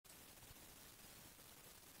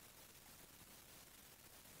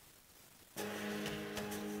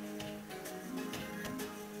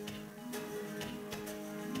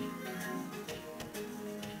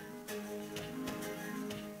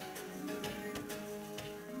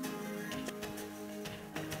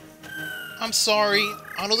I'm sorry.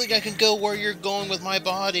 I don't think I can go where you're going with my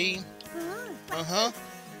body. Uh-huh.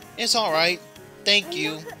 It's alright. Thank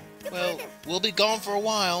you. Well, we'll be gone for a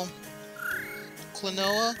while.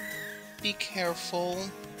 Klonoa, be careful.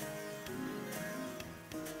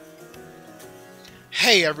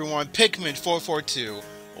 Hey everyone, Pikmin442.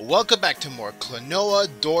 Welcome back to more Klonoa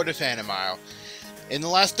Door to Phantomile. In the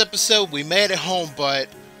last episode, we made it home, but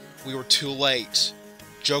we were too late.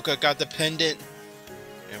 Joka got the pendant,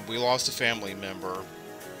 and we lost a family member.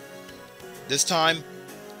 This time,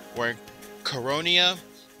 we're in Klonoa,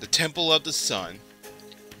 the Temple of the Sun.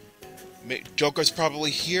 Joker's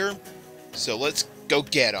probably here, so let's go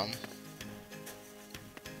get him.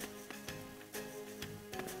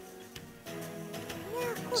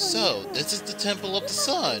 So, this is the Temple of the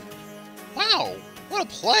Sun. Wow, what a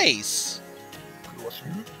place!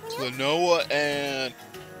 Klonoa and...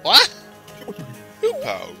 What?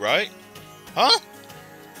 Pow, right? Huh?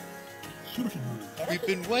 We've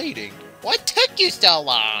been waiting. What took you so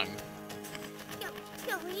long?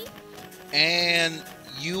 And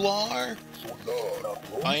you are?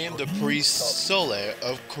 I am the priest Sole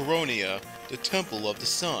of Klonoa, the Temple of the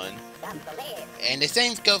Sun. And the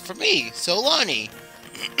same goes for me, Solani.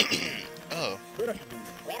 Oh.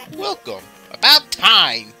 Welcome. About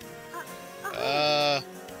time.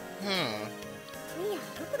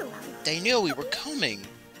 They knew we were coming.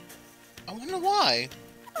 I wonder why.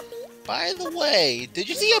 By the way, did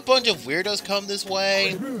you see a bunch of weirdos come this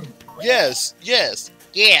way? Yes, yes.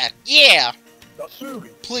 Yeah.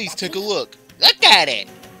 Please take a look. Look at it.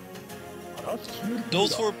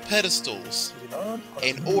 Those were pedestals.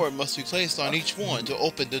 An orb must be placed on each one to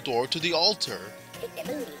open the door to the altar.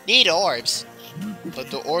 Need orbs. But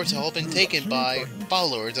the orbs have all been taken by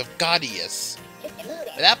followers of Ghadius.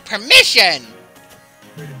 Without permission!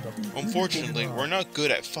 Unfortunately, we're not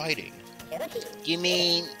good at fighting. You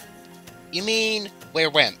mean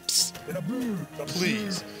we're wimps?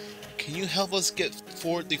 Please, can you help us get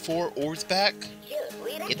the four orbs back?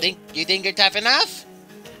 You think you're tough enough?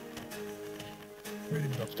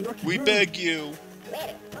 We beg you.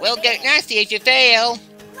 We'll get nasty if you fail.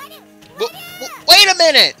 Wait a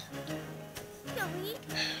minute!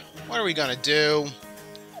 What are we gonna do?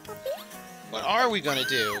 What are we gonna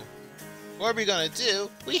do? What are we gonna do?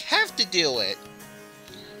 We have to do it!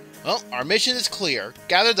 Well, our mission is clear.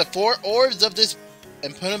 Gather the four orbs of this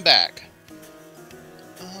and put them back.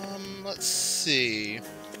 Let's see.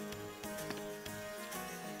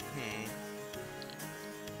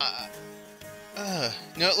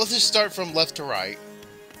 No, let's just start from left to right.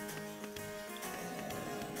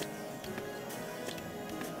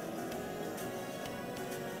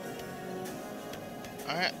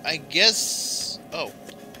 Alright, I guess... Oh.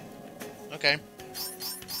 Okay.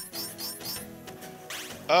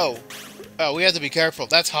 Oh, we have to be careful.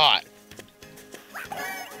 That's hot.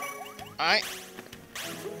 Alright.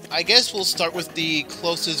 I guess we'll start with the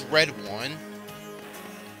closest red one.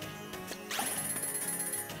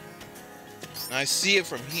 I see it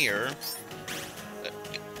from here.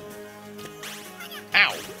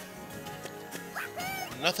 Ow!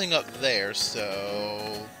 Nothing up there,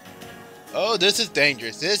 so... Oh, this is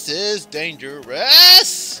dangerous. This is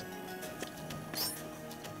dangerous!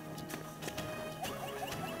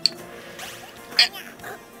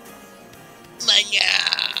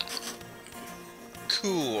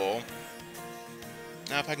 Cool.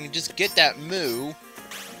 Now if I can just get that moo.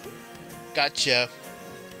 Gotcha.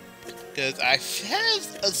 Because I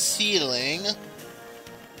have a ceiling.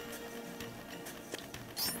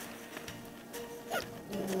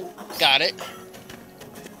 Got it.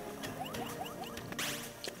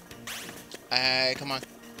 Come on.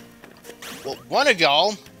 Well, one of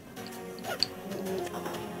y'all.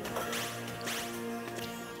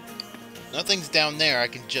 Nothing's down there, I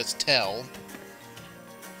can just tell.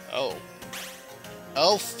 Oh.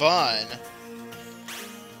 Oh, fun.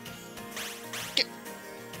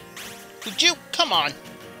 Would you? Come on.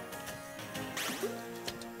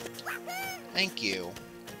 Thank you.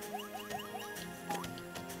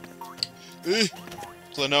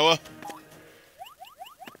 Klonoa.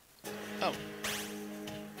 Oh.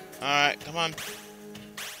 Alright, come on.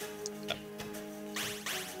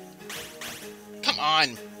 Come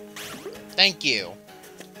on. Thank you.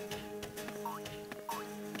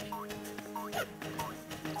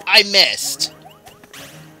 I missed.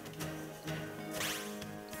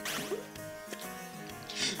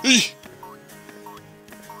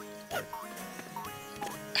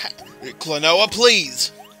 Klonoa,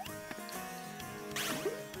 please.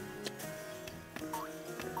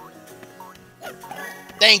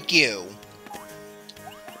 Thank you.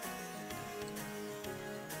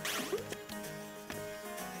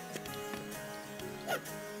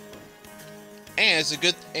 And it's a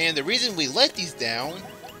good, and the reason we let these down,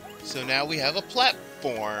 so now we have a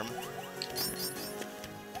platform.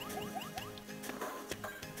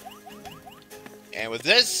 And with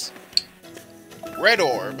this, red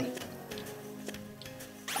orb.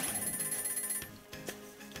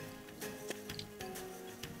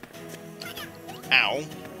 Ow.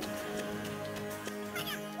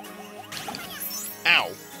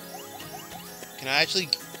 Ow. Can I actually...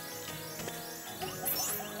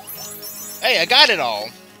 Hey, I got it all!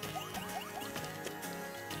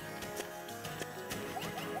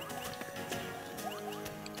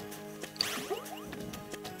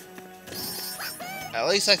 At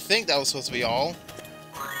least I think that was supposed to be all.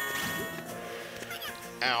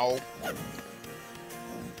 Ow.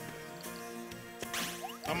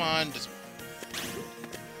 Come on, just...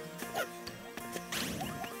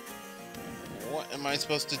 What am I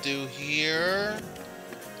supposed to do here?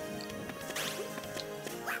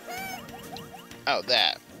 Oh,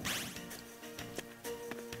 that.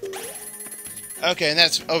 Okay, and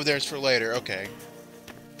that's over there is for later. Okay.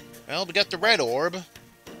 Well, we got the red orb.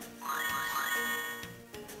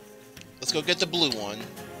 Let's go get the blue one.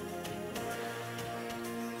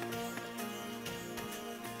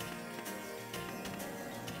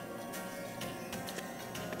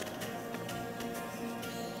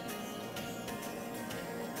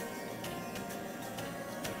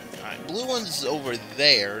 Alright, blue one's over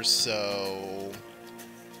there, so...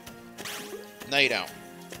 No, you don't.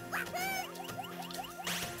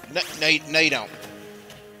 No, you don't.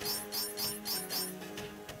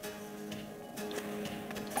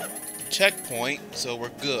 Checkpoint, so we're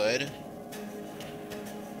good.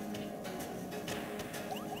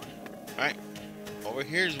 Alright. Over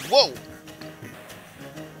here's... Whoa!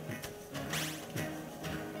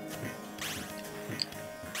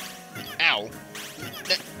 Ow.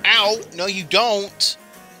 Ow! No, you don't!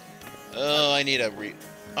 Oh, I need a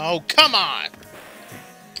Oh, come on!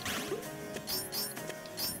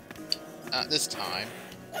 Not this time.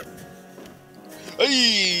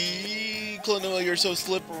 Hey, Klonoa, you're so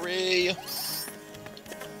slippery.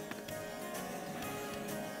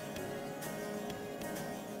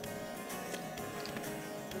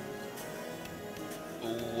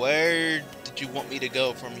 Where did you want me to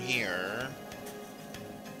go from here?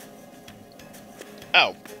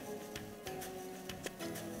 Oh.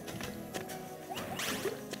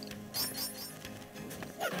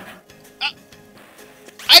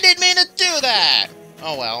 I didn't mean to do that!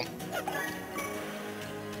 Oh well.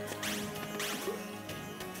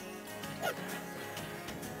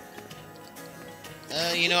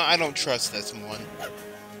 You know, I don't trust this one.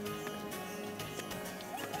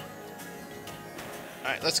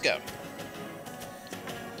 Alright, let's go.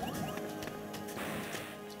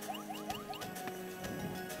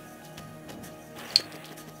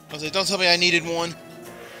 I was like, don't tell me I needed one.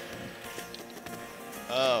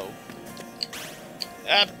 Oh.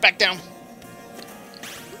 Back down.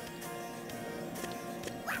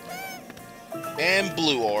 And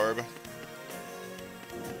blue orb.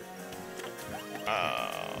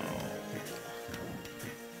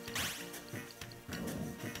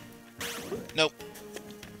 Nope.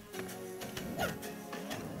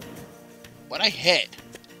 What I hit?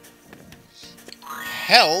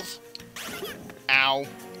 Health. Ow.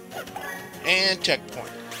 And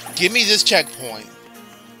checkpoint. Give me this checkpoint.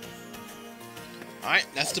 Alright,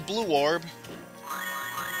 that's the blue orb.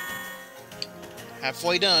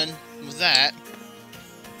 Halfway done with that.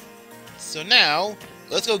 So now,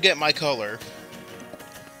 let's go get my color.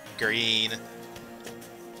 Green.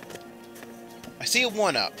 I see a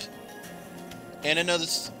 1-up. And another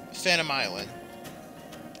Phantomile.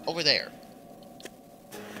 Over there.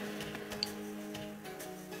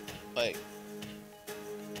 Like.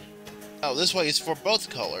 Oh, this way is for both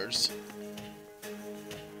colors.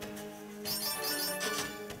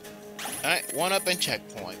 Alright, 1-up and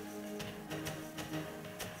checkpoint.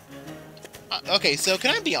 Okay, so can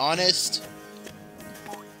I be honest?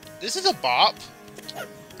 This is a bop.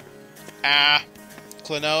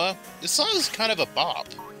 Klonoa. This song is kind of a bop.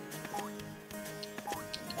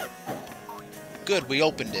 Good, we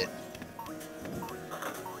opened it.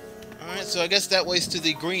 Alright, so I guess that ways to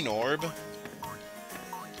the green orb.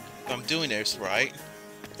 If I'm doing this right.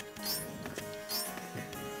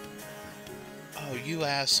 Oh, you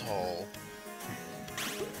asshole.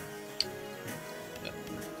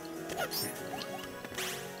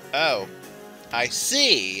 Oh, I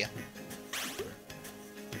see.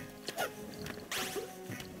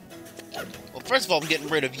 Well, first of all, I'm getting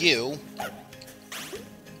rid of you.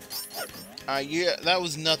 Yeah, that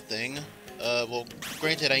was nothing. Well,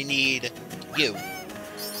 granted, I need you.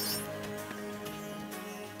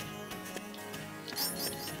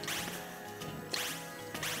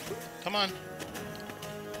 Come on.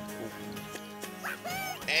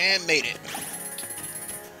 And made it.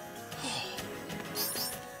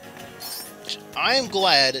 I am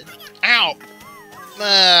glad. Ow!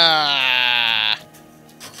 Ah.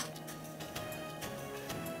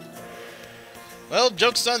 Well,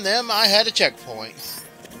 joke's on them. I had a checkpoint.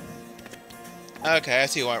 Okay, I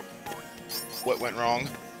see what went wrong.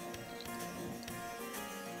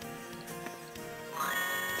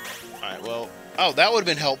 Alright, well... Oh, that would have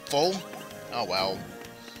been helpful. Oh, well.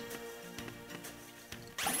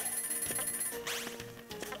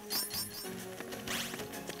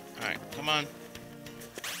 Alright, come on.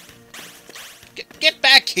 Get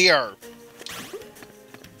back here!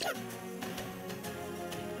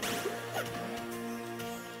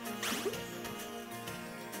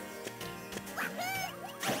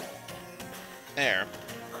 There.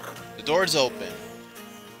 The door's open.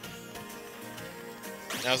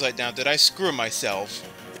 I was like, now, did I screw myself?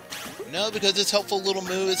 No, because this helpful little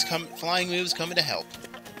flying move is coming to help.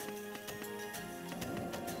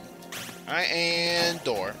 Alright, and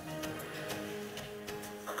door.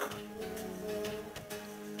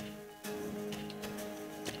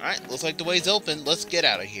 Alright, looks like the way's open. Let's get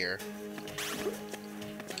out of here.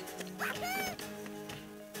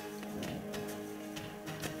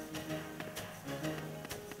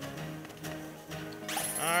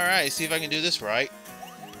 Alright, see if I can do this right.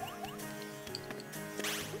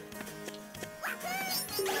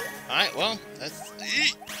 Alright, well, that's...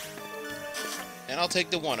 And I'll take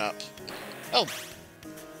the 1-up. Oh!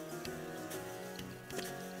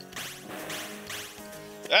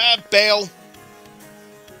 Ah, bail!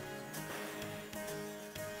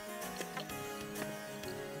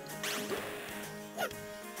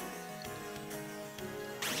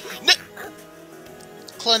 No!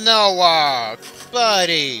 Klonoa!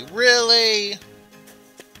 Buddy, really?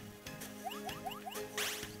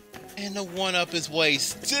 And the 1-up is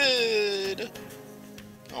wasted!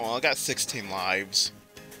 Oh well, I got 16 lives.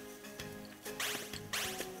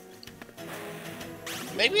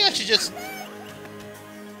 Maybe I should just...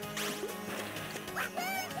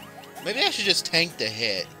 Maybe I should just tank the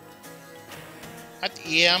hit.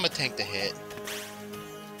 Yeah, I'm gonna tank the hit.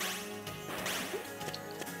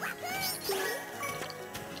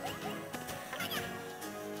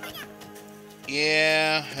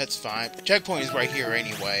 Yeah, that's fine. Checkpoint is right here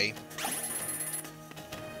anyway.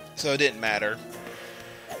 So it didn't matter.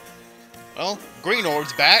 Well, green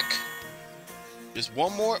orb's back. Just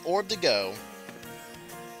one more orb to go.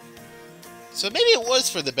 So maybe it was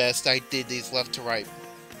for the best I did these left to right.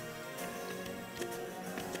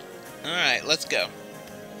 Alright, let's go.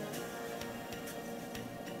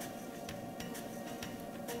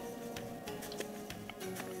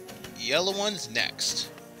 Yellow one's next.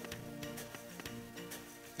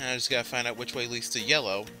 I just gotta find out which way leads to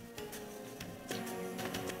yellow.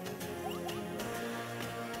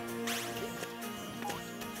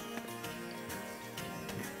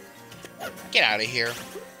 Get out of here.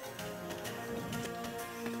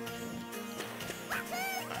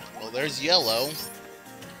 Well, there's yellow.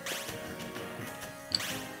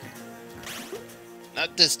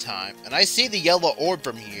 Not this time. And I see the yellow orb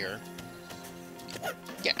from here.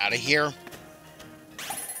 Get out of here.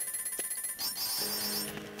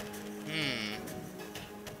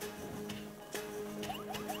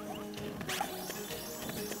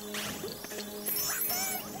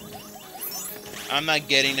 I'm not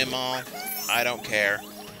getting them all. I don't care.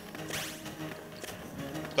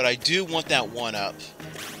 But I do want that 1-up.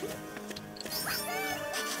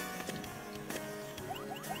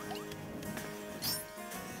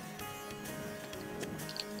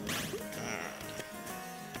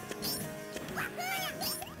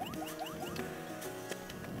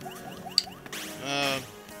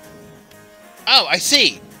 Oh, I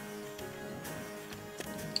see!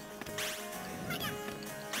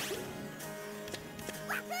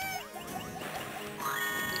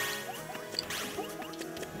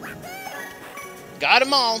 Got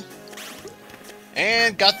them all.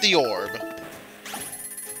 And got the orb.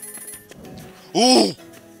 Ooh!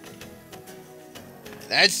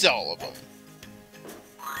 That's all of them.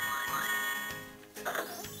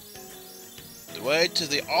 The way to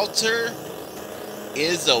the altar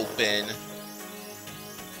is open.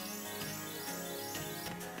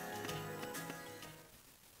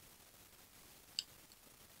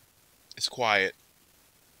 It's quiet.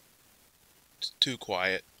 It's too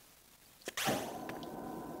quiet.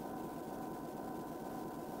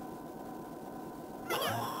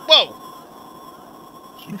 Whoa!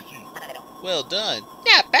 Well done.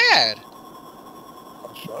 Not bad.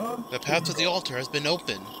 The path to the altar has been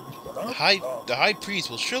opened. The high priest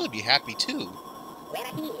will surely be happy too.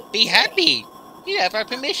 Be happy! You have our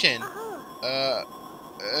permission.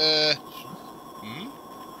 Hmm?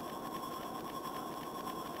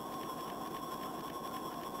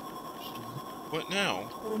 What now?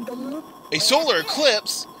 A solar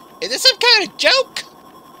eclipse? Is this some kind of joke?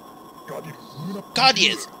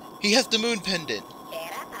 Ghadius! He has the moon pendant.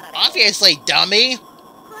 Obviously, dummy!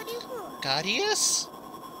 Ghadius?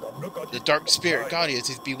 The dark spirit Ghadius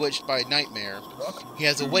is bewitched by a nightmare. He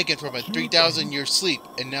has awakened from a 3,000-year sleep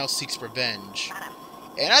and now seeks revenge.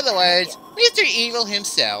 In other words, Mr. Evil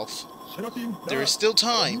himself. There is still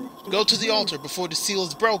time. Go to the altar before the seal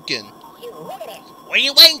is broken. What are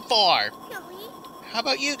you waiting for? How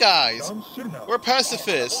about you guys? We're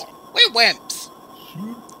pacifists. We're wimps.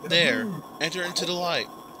 There. Enter into the light.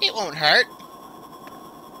 It won't hurt.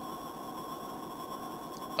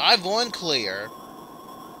 5-1 clear.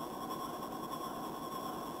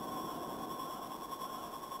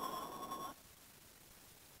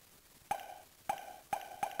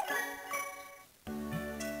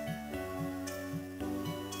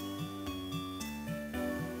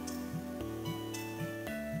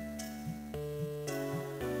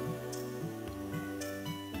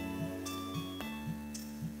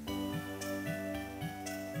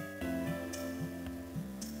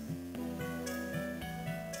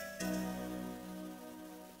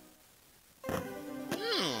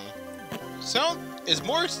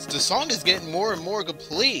 The song is getting more and more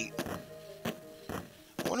complete.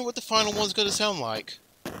 I wonder what the final one's gonna sound like.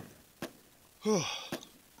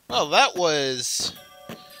 Well, that was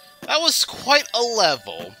quite a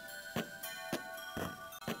level.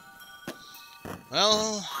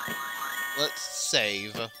 Well, let's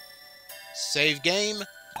save. Save game?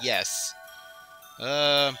 Yes.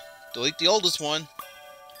 Delete the oldest one.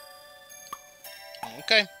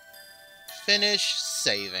 Okay. Finish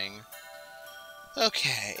saving.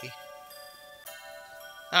 Okay.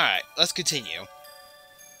 Alright, let's continue.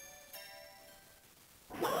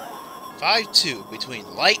 5-2 between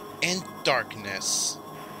light and darkness.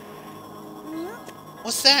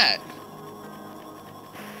 What's that?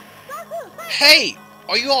 Hey!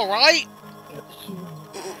 Are you alright?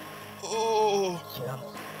 Oh.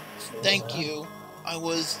 Thank you. I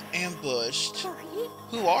was ambushed.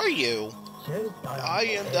 Who are you?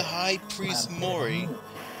 I am the High Priest Mori.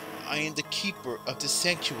 I am the keeper of the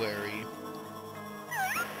sanctuary.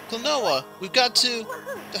 Klonoa, we've got to...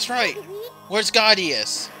 That's right. Where's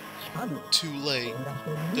Ghadius? Too late.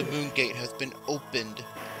 The moon gate has been opened.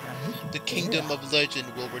 The kingdom of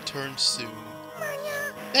legend will return soon.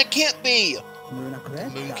 That can't be! The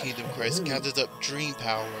Moon Kingdom Crest gathers up dream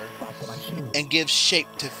power and gives shape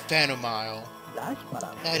to Phantomile.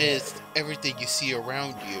 That is, everything you see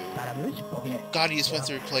around you. Ghadius wants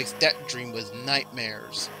to replace that dream with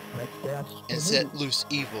nightmares and set loose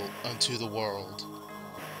evil unto the world.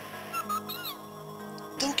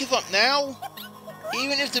 Don't give up now!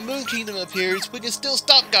 Even if the Moon Kingdom appears, we can still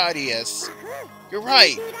stop Ghadius! You're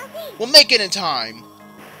right! We'll make it in time!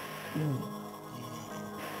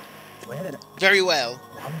 Very well.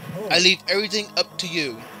 I leave everything up to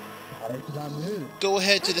you. Go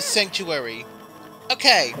ahead to the sanctuary.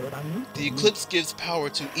 Okay. The eclipse gives power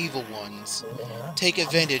to evil ones. Take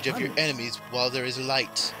advantage of your enemies while there is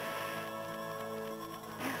light.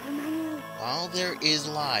 While there is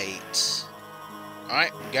light.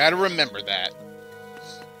 Alright, gotta remember that.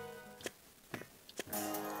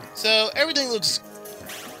 So, everything looks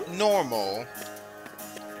normal.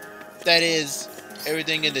 That is,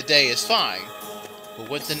 everything in the day is fine. But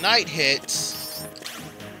when the night hits,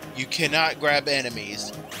 you cannot grab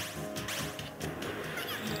enemies.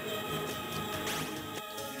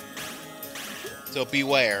 So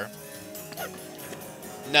beware.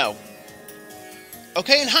 No.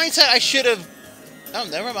 Okay, in hindsight, I should have... Oh,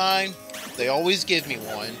 never mind. They always give me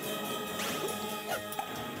one.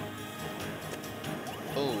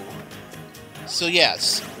 Oh. So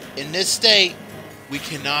yes, in this state, we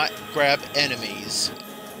cannot grab enemies.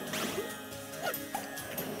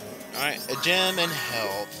 Alright, a gem and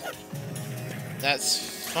health.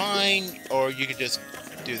 That's fine, or you could just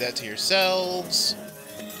do that to yourselves.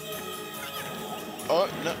 Oh,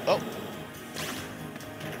 no, oh.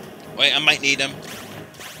 Wait, I might need them.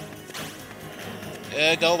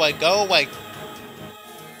 Go away, go away.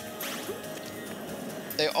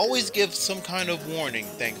 They always give some kind of warning,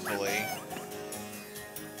 thankfully.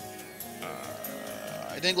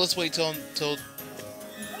 I think let's wait till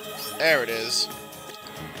there it is.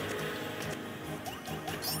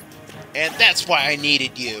 And that's why I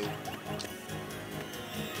needed you.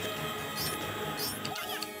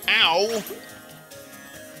 Ow!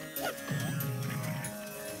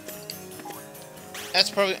 That's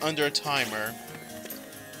probably under a timer.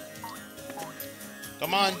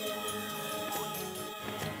 Come on.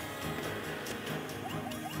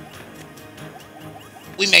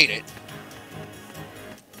 We made it.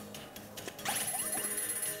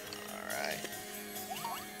 Alright.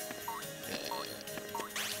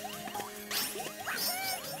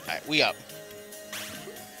 Alright, we up.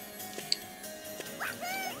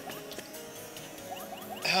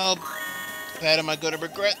 Help. Pat, am I gonna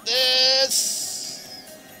regret this?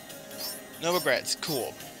 No regrets.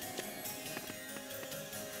 Cool.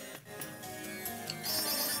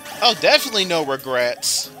 Oh, definitely no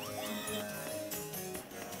regrets.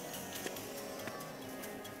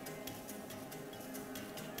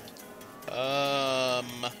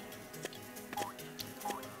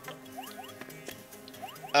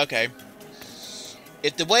 Okay.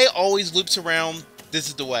 If the way always loops around, this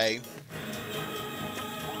is the way.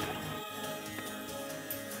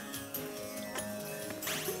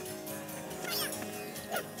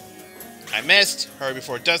 I missed. Hurry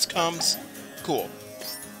before dusk comes. Cool.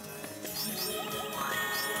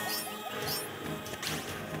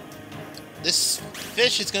 This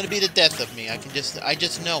fish is gonna be the death of me. I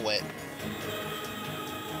just know it.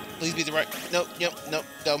 Please be the right. Nope. Yep. Nope.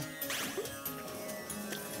 Dumb.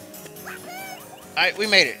 Alright, we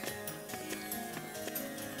made it.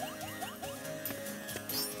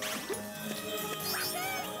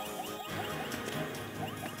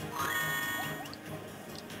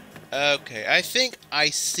 Okay, I think I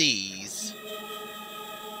seize.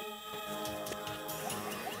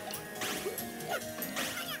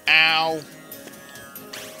 Ow.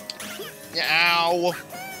 Yeah, ow.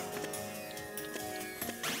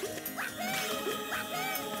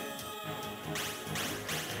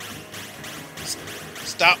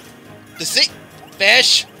 Stop. The sea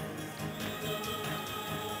fish.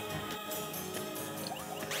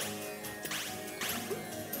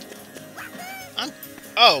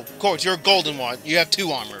 Oh, of course, you're a golden one. You have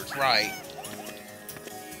 2 armors, right.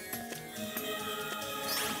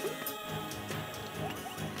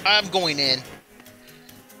 I'm going in.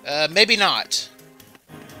 Maybe not.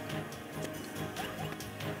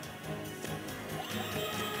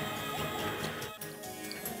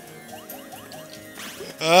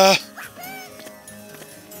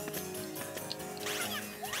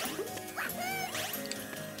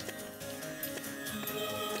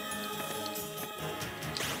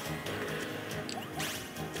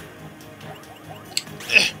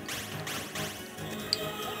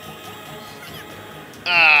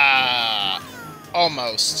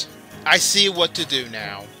 Almost. I see what to do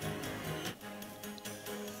now.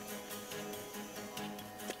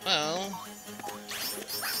 Well,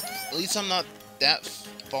 at least I'm not that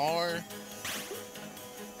far.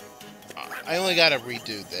 I only gotta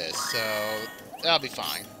redo this, so that'll be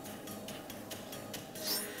fine.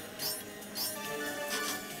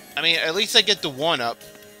 I mean, at least I get the 1-up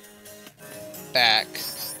back.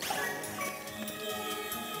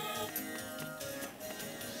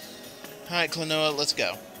 Alright, Klonoa, let's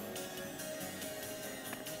go.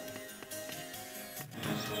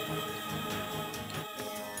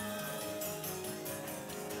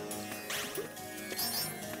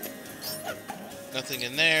 Nothing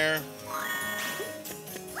in there.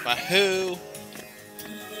 Wahoo!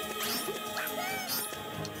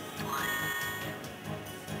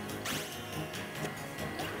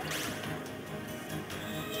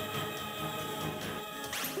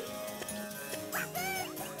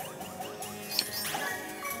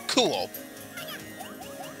 Cool.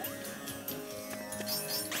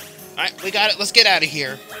 Alright, we got it. Let's get out of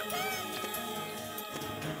here.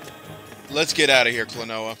 Let's get out of here,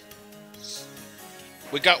 Klonoa.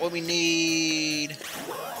 We got what we need.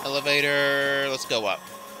 Elevator. Let's go up.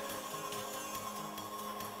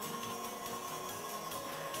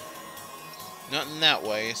 Not in that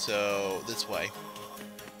way, so this way.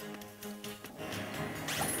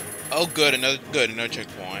 Oh, good. Another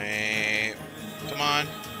checkpoint. Come on.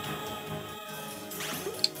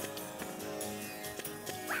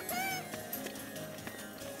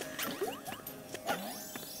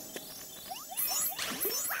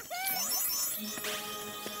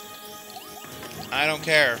 I don't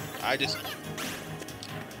care.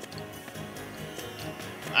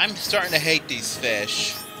 I'm starting to hate these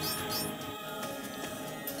fish.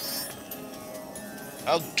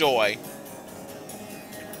 Oh, joy.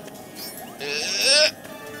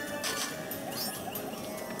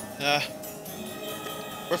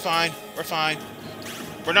 We're fine. We're fine.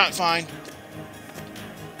 We're not fine.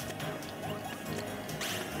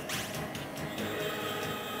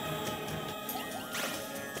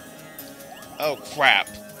 Oh, crap.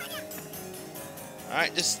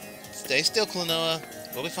 Alright, just stay still, Klonoa.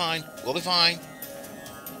 We'll be fine. We'll be fine.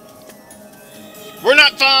 We're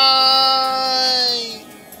not fine!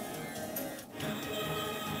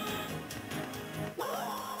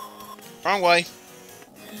 Wrong way.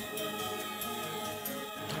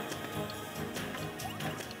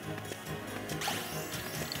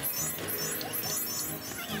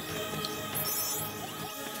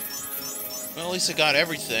 Well, at least I got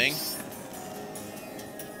everything.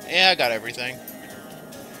 Yeah, I got everything.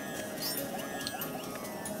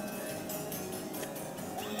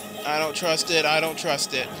 I don't trust it. I don't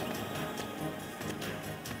trust it.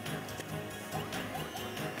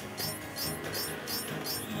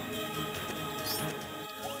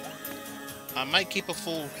 I might keep a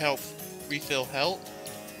full health, refill health.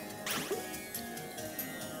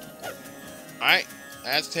 Alright,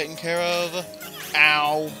 that's taken care of.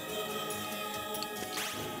 Ow.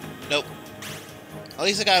 Nope. At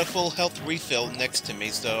least I got a full health refill next to me,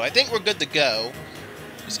 so I think we're good to go.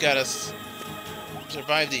 Just gotta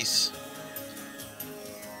survive these.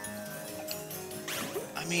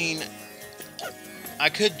 I mean, I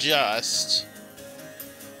could just...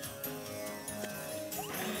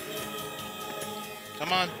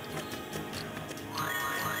 Come on.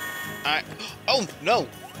 Oh, no!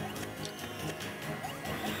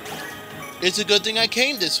 It's a good thing I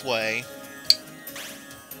came this way.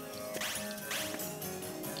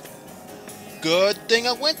 Good thing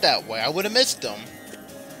I went that way. I would have missed them.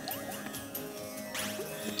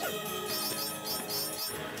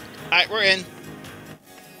 Alright, we're in.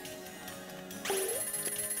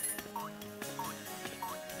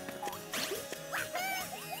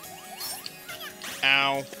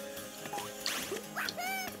 Ow.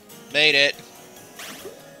 Made it.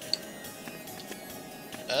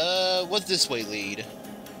 What's this way lead?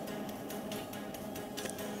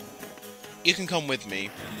 You can come with me.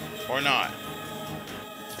 Or not.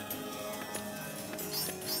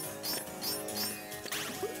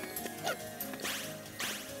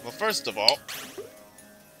 Well, first of all,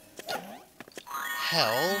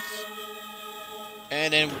 health,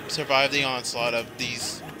 and then survive the onslaught of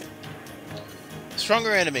these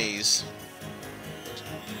stronger enemies.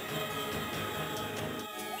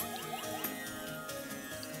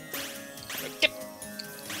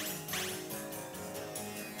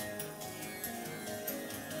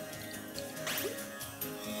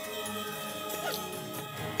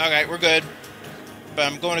 Okay, we're good.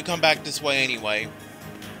 But I'm going to come back this way anyway.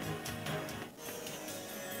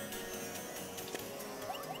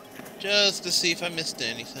 Just to see if I missed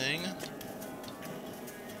anything.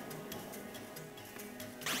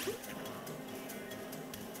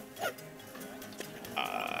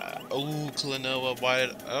 Oh, Klonoa, why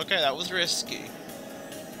did... Okay, that was risky.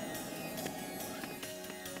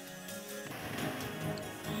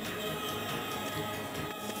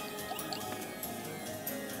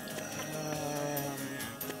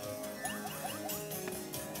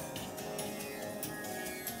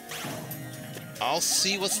 I'll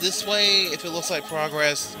see what's this way. If it looks like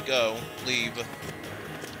progress, go. Leave.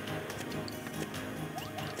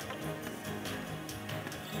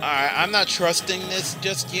 Alright, I'm not trusting this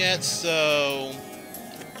just yet, so...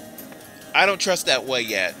 I don't trust that way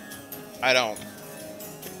yet. I don't.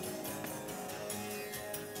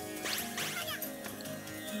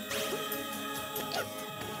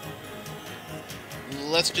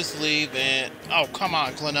 Let's just leave and... Oh, come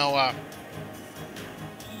on, Klonoa.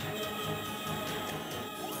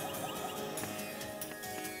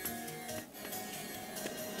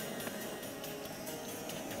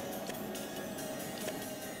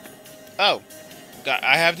 Oh, God,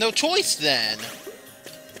 I have no choice then.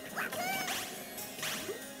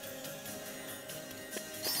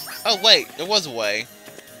 Oh wait, there was a way.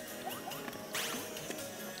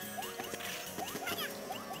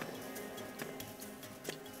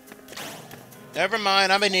 Never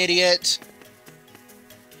mind, I'm an idiot.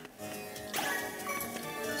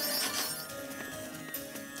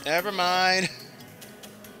 Never mind.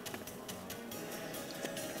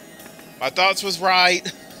 My thoughts was right.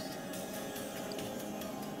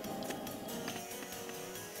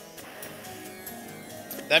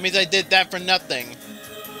 That means I did that for nothing.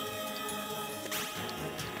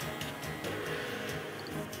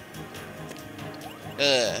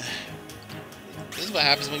 This is what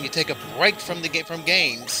happens when you take a break from the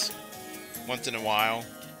games once in a while.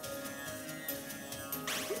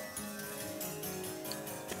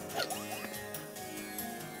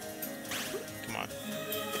 Come on.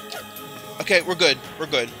 Okay, we're good. We're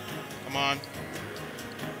good. Come on.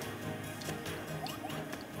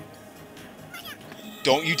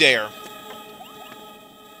 Don't you dare.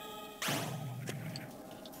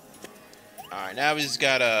 Alright, now we just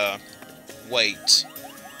gotta wait.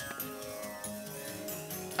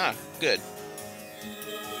 Ah, good.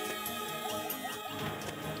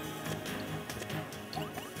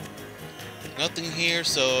 Nothing here,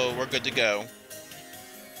 so we're good to go.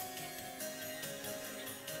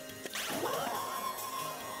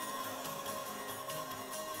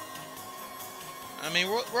 I mean,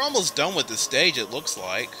 we're almost done with the stage, it looks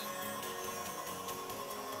like.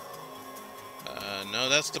 No,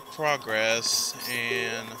 that's the progress,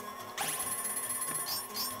 and...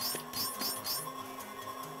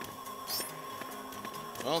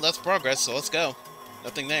 Well, that's progress, so let's go.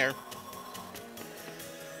 Nothing there.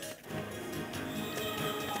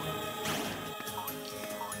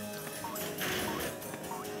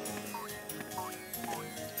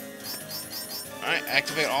 Alright,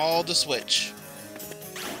 activate all the switch.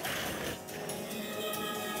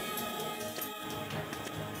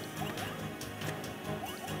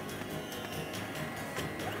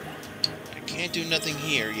 I can't do nothing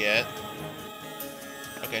here yet.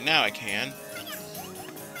 Okay, now I can.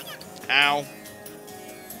 Ow.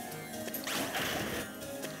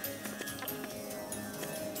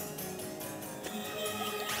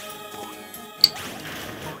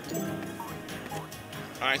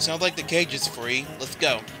 Alright, sounds like the cage is free. Let's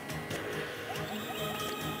go.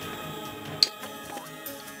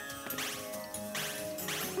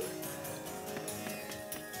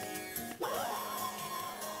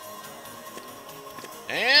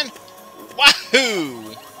 And...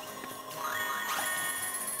 wahoo!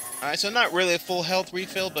 Alright, so not really a full health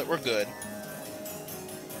refill, but we're good.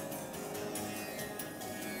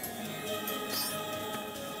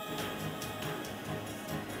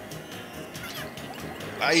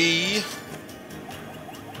 Bye!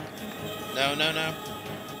 No, no, no.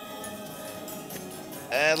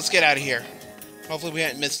 Let's get out of here. Hopefully we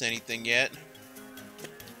haven't missed anything yet.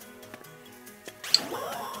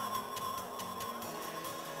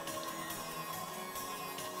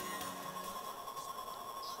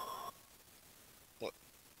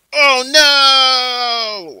 Oh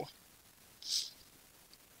no!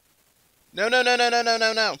 No, no, no, no, no, no,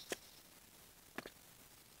 no, no.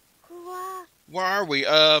 Where are we?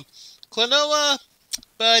 Klonoa,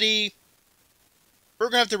 buddy. We're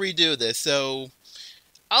gonna have to redo this, so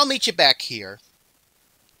I'll meet you back here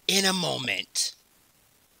in a moment.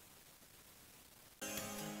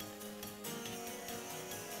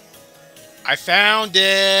 I found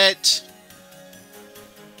it!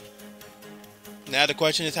 Now the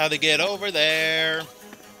question is how to get over there.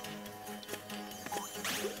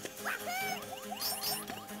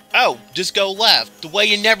 Oh, just go left, the way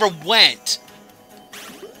you never went.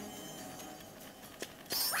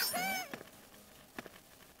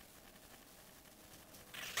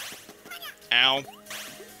 Ow.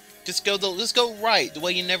 Just go right, the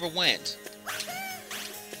way you never went.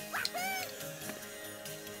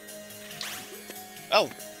 Oh.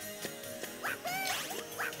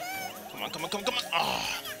 Come on, come on, come on, come on.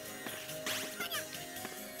 Oh.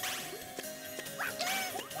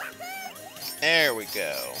 There we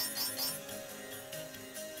go.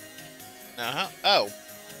 Uh-huh. Oh.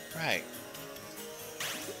 Right.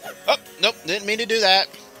 Oh, nope, didn't mean to do that.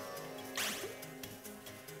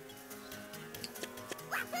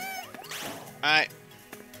 Alright.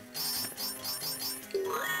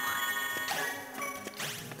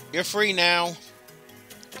 You're free now.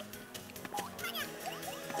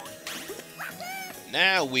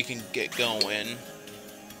 Now we can get going.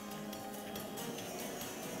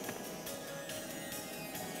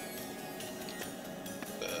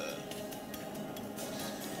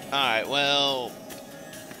 Alright, well...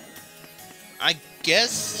 I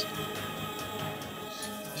guess...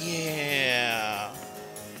 Yeah...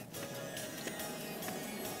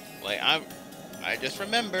 Wait, I just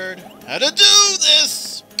remembered how to do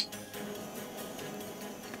this!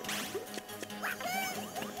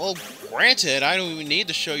 Well, granted, I don't even need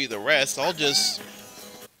to show you the rest. I'll just...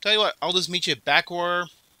 Tell you what, I'll just meet you back where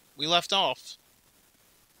we left off.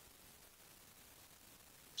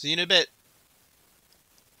 See you in a bit.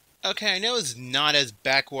 Okay, I know it's not as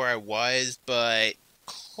back where I was, but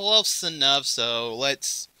close enough, so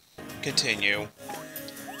let's continue.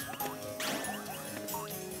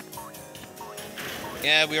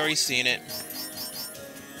 Yeah, we already seen it.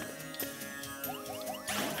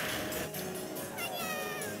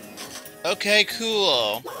 Okay,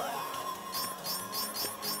 cool.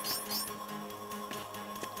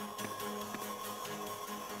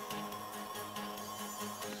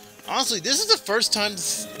 Honestly, this is the first time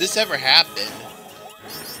this ever happened.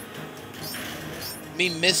 Me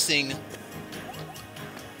missing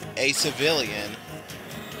a civilian.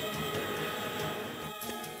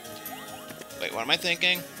 Wait, what am I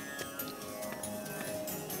thinking?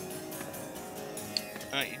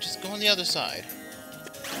 Alright, you just go on the other side.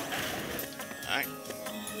 Alright.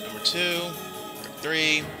 Number 2. Number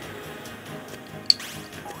 3.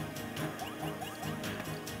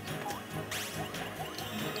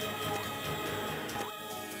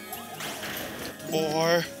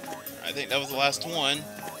 4. I think that was the last one.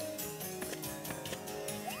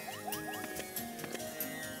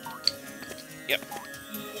 Yep.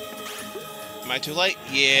 Am I too late?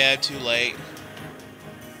 Yeah, too late.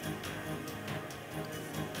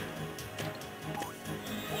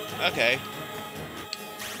 Okay.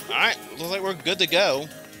 Alright, looks like we're good to go.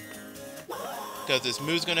 Because this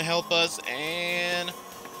move's gonna help us, and...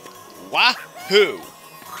 Wahoo!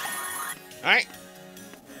 Alright.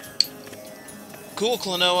 Cool,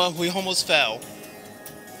 Klonoa, we almost fell.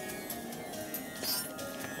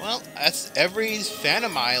 Well, that's every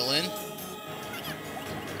Phantom Island.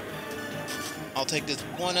 I'll take this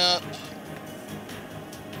one up.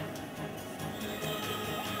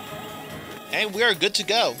 And we are good to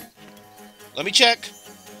go. Let me check.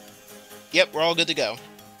 Yep, we're all good to go.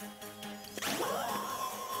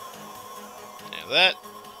 Now that,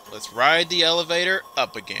 let's ride the elevator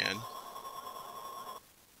up again.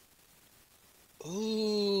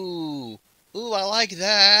 Ooh, I like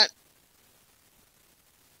that.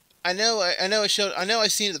 I know I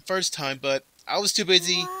seen it the first time, but I was too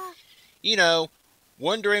busy, you know,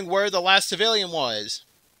 wondering where the last civilian was.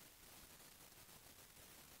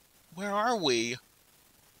 Where are we?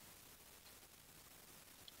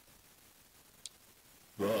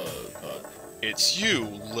 It's you,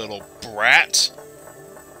 little brat.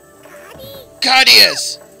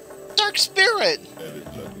 Ghadius! Dark Spirit!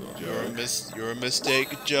 You're a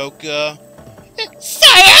mistake, Joka.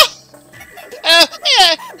 Sire!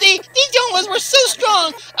 These young ones were so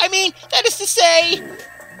strong! I mean, that is to say...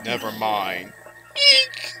 Never mind.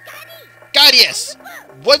 Ghadius!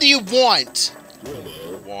 What do you want?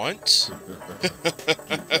 Want?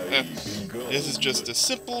 This is just a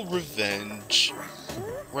simple revenge.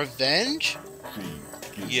 Revenge?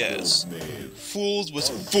 Yes. Fools with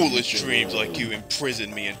foolish dreams like you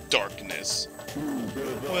imprison me in darkness.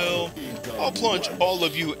 Well, I'll plunge all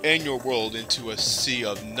of you and your world into a sea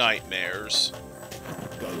of nightmares.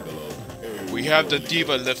 We have the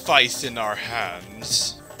Diva Levice in our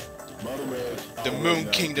hands. The Moon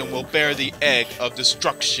Kingdom will bear the egg of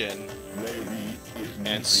destruction,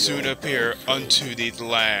 and soon appear unto these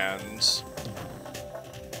lands.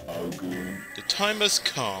 The time has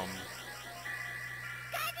come.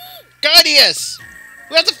 Ghadius!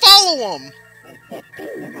 We have to follow him!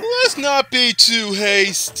 Let's not be too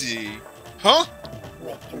hasty. Huh?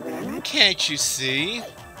 Can't you see?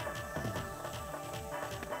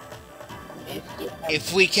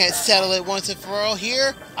 If we can't settle it once and for all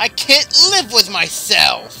here, I can't live with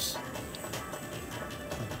myself!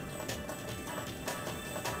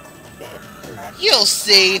 You'll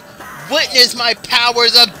see! Witness my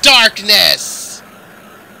powers of darkness!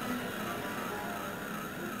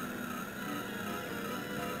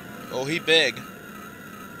 Oh, he big.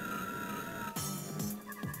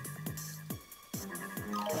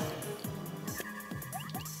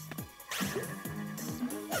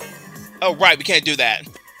 Oh, right, we can't do that.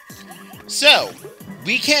 So,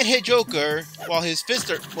 we can't hit Joker while his fists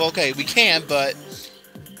are... Well, okay, we can, but...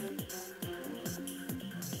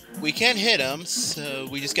 We can't hit him, so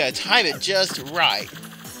we just gotta time it just right.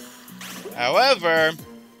 However,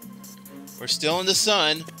 we're still in the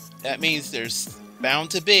sun. That means there's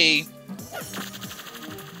bound to be...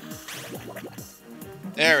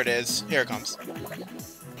 There it is. Here it comes.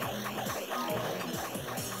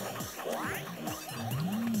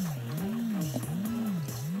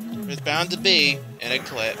 There's bound to be an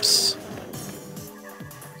eclipse.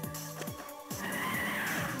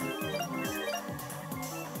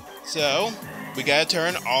 So, we gotta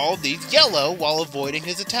turn all these yellow while avoiding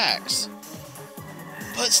his attacks.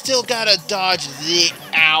 But still gotta dodge the...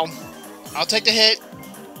 Ow. I'll take the hit.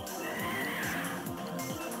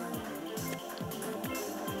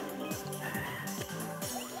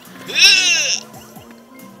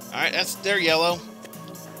 Alright, that's their yellow.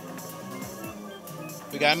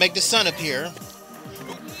 We gotta make the sun appear.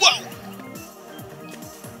 Whoa!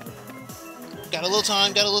 Got a little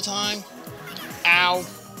time, got a little time. Ow.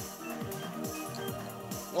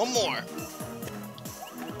 One more.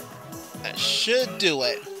 That should do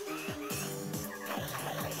it.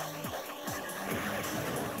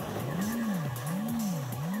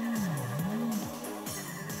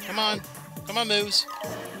 Come on. Come on, moves.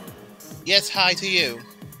 Yes, hi to you.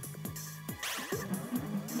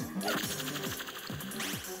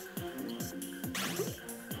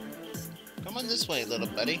 Come on this way, little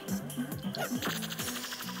buddy.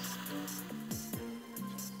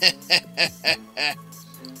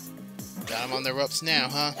 Got him on the ropes now,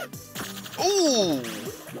 huh? Ooh!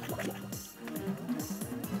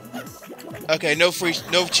 Okay, no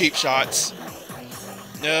cheap shots.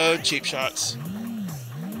 No cheap shots.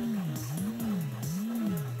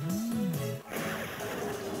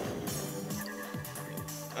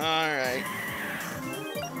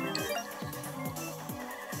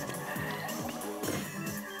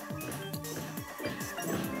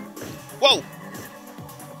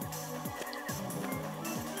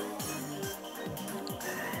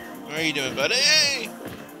 you doing, buddy? Hey!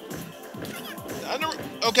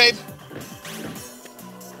 Okay.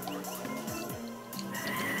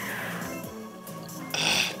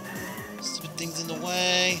 Stupid things in the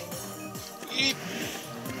way. Eep.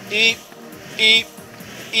 Eep. Eep.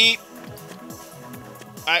 Eep.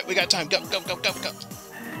 Alright, we got time. Go, go, go, go, go.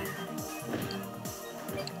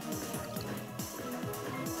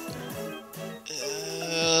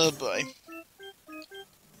 Oh, boy.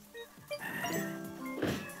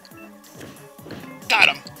 Got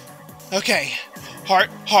him. Okay. Heart,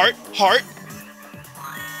 heart, heart.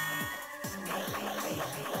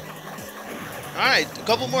 Alright, a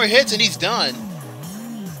couple more hits and he's done.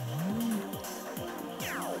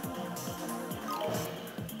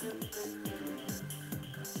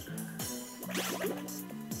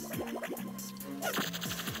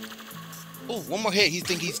 Oh, one more hit.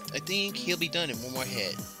 I think he'll be done in one more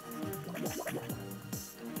hit.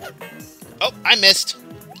 Oh, I missed.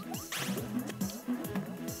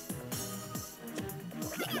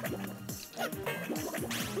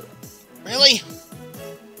 Really?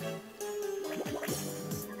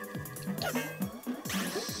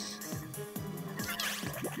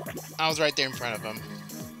 I was right there in front of him.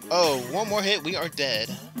 Oh, one more hit, we are dead.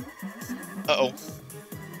 Uh-oh.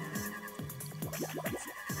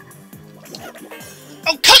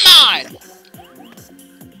 Oh, come on!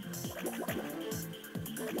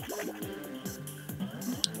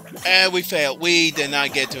 And we failed. We did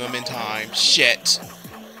not get to him in time. Shit.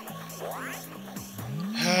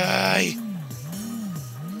 Hi.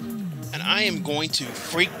 And I am going to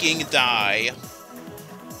freaking die.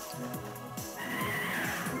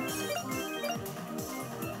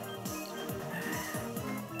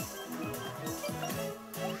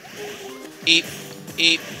 Eep.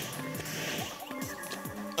 Eep.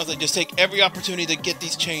 I was like, just take every opportunity to get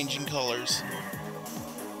these changing colors.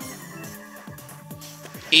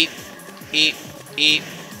 Eep. Eep. Eep.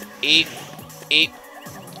 Eep. Eep.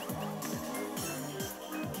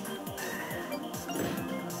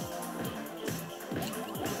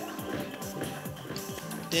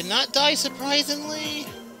 Did not die, surprisingly.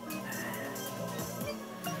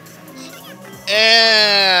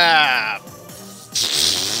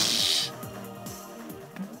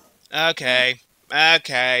 Okay.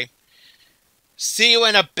 Okay. See you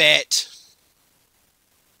in a bit.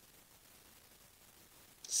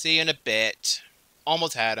 See you in a bit.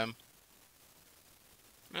 Almost had him.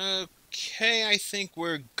 Okay, I think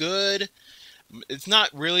we're good. It's not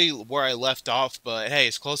really where I left off, but hey,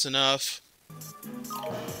 it's close enough.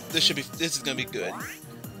 This is gonna be good.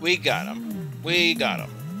 We got him. We got him.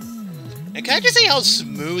 And can I just say how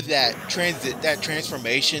smooth that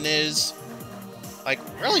transformation is? Like,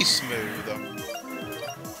 really smooth.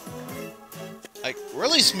 Like,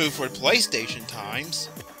 really smooth for PlayStation times.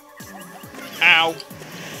 Ow.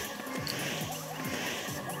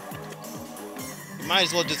 You might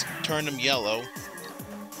as well just turn them yellow.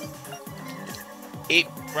 Eep,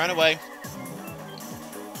 run away.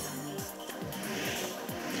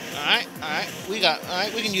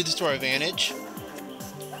 Alright, we can use this to our advantage.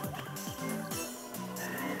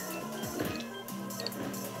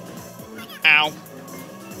 Ow.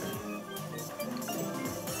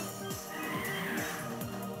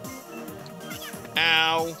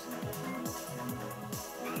 Ow.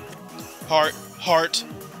 Heart, heart,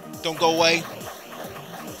 don't go away.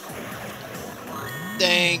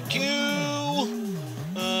 Thank you.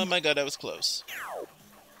 Oh my god, that was close.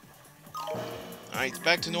 Alright, it's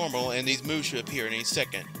back to normal, and these moves should appear in any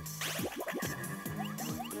second.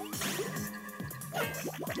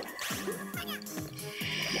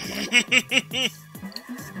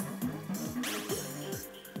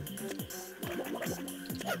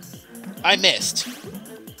 I missed.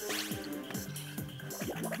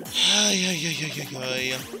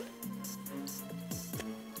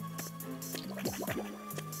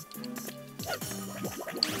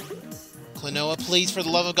 Klonoa, please, for the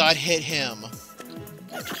love of God, hit him.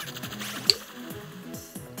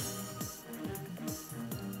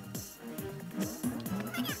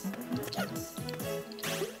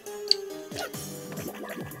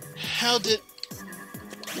 How did...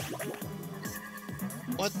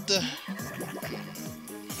 What the...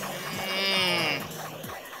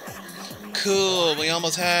 Cool, we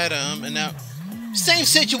almost had him, and now... Same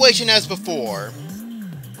situation as before.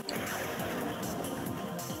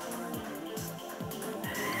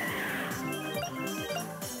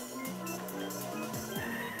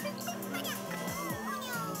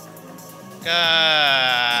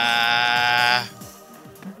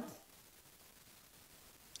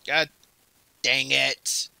 God dang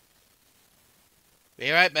it.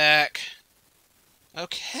 Be right back.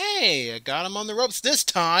 Okay, I got him on the ropes this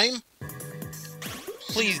time.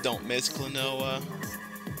 Please don't miss Klonoa.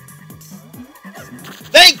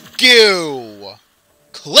 Thank you!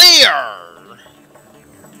 Clear!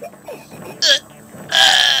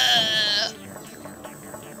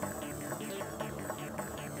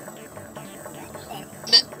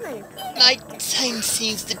 My time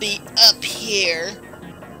seems to be up here.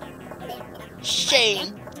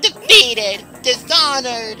 Shame, defeated,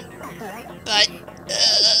 dishonored. But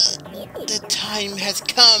the time has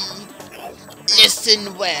come.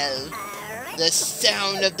 Listen well. The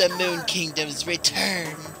sound of the Moon Kingdom's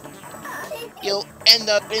return. You'll end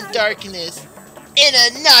up in darkness, in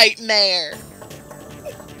a nightmare,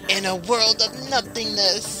 in a world of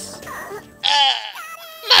nothingness.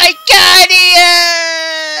 My Guardian!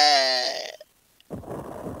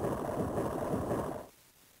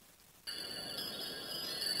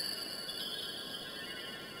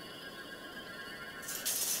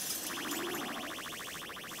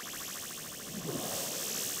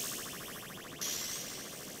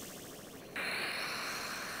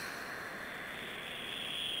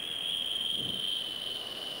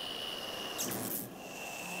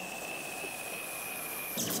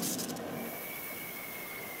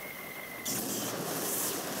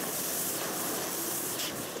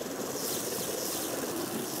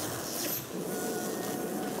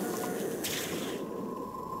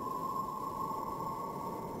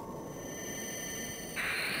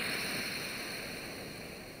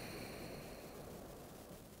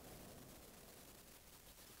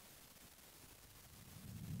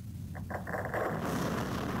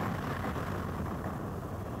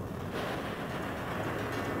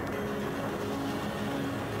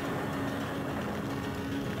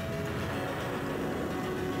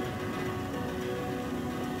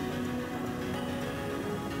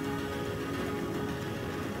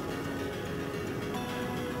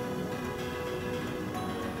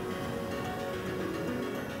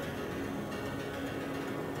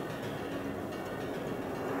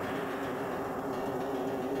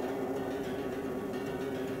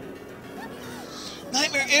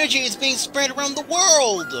 Nightmare energy is being spread around the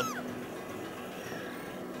world!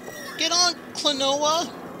 Get on, Klonoa!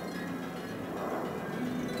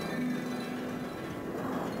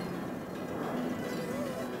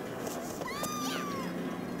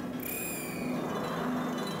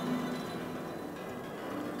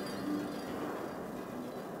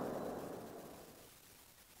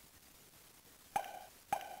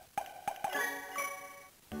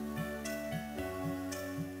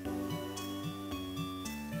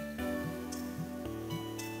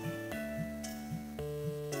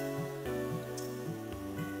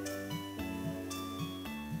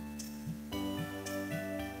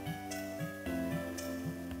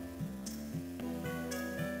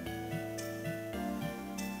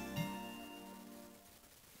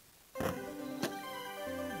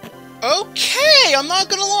 Okay, I'm not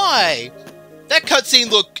gonna lie. That cutscene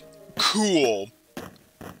looked cool.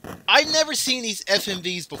 I've never seen these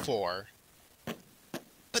FMVs before.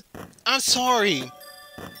 But I'm sorry.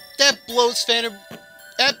 That blows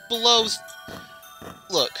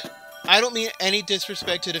Look, I don't mean any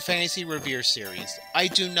disrespect to the Fantasy Revere series. I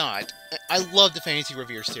do not. I love the Fantasy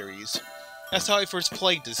Revere series. That's how I first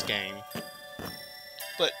played this game.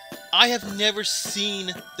 But I have never seen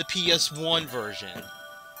the PS1 version.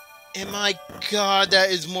 And my god,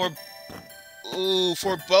 that is more... ooh,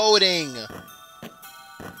 foreboding.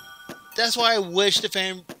 That's why I wish the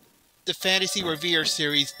Fantasy Revere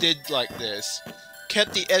series did like this.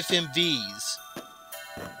 Kept the FMVs.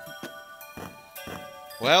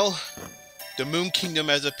 Well, the Moon Kingdom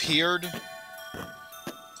has appeared.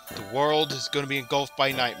 The world is going to be engulfed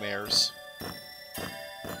by nightmares.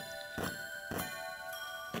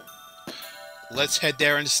 Let's head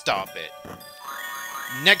there and stop it.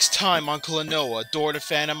 Next time on Klonoa, Door to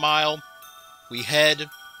Phantomile, we head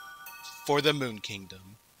for the Moon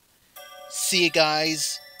Kingdom. See you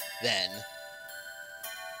guys then.